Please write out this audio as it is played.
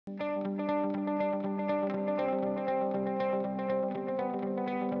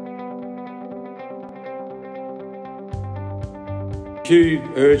Hugh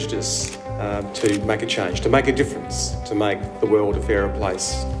urged us to make a change, to make a difference, to make the world a fairer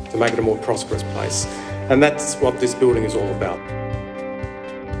place, to make it a more prosperous place. And that's what this building is all about.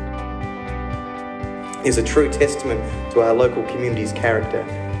 It's a true testament to our local community's character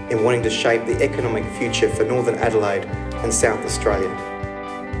in wanting to shape the economic future for Northern Adelaide and South Australia.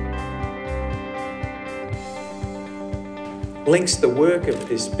 Links the work of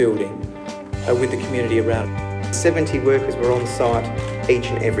this building with the community around. 70 workers were on site each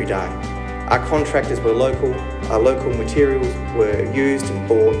and every day. Our contractors were local, our local materials were used and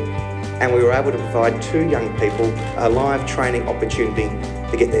bought, and we were able to provide 2 young people a live training opportunity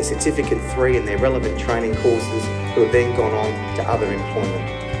to get their Certificate 3 and their relevant training courses, who have then gone on to other employment.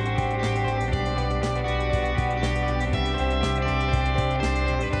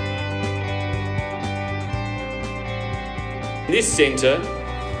 In this centre,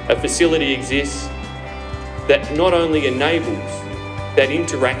 a facility exists that not only enables that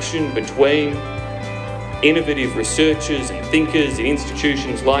interaction between innovative researchers and thinkers in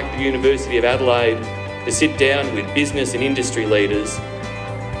institutions like the University of Adelaide to sit down with business and industry leaders,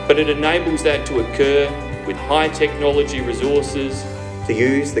 but it enables that to occur with high technology resources. To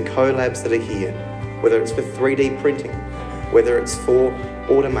use the collabs that are here, whether it's for 3D printing, whether it's for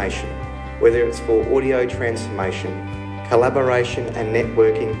automation, whether it's for audio transformation, collaboration and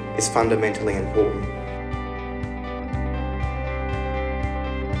networking is fundamentally important.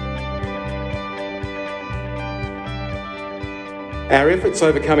 Our efforts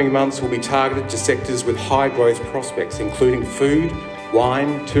over coming months will be targeted to sectors with high growth prospects, including food,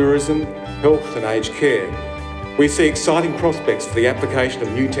 wine, tourism, health and aged care. We see exciting prospects for the application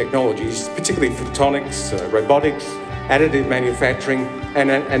of new technologies, particularly photonics, robotics, additive manufacturing and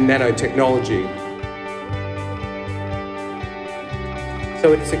nanotechnology.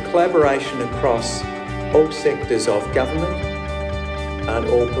 So it's a collaboration across all sectors of government and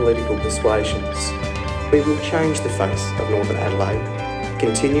all political persuasions. We will change the face of Northern Adelaide,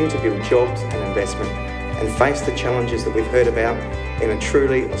 continue to build jobs and investment, and face the challenges that we've heard about in a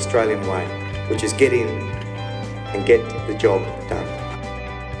truly Australian way, which is get in and get the job done.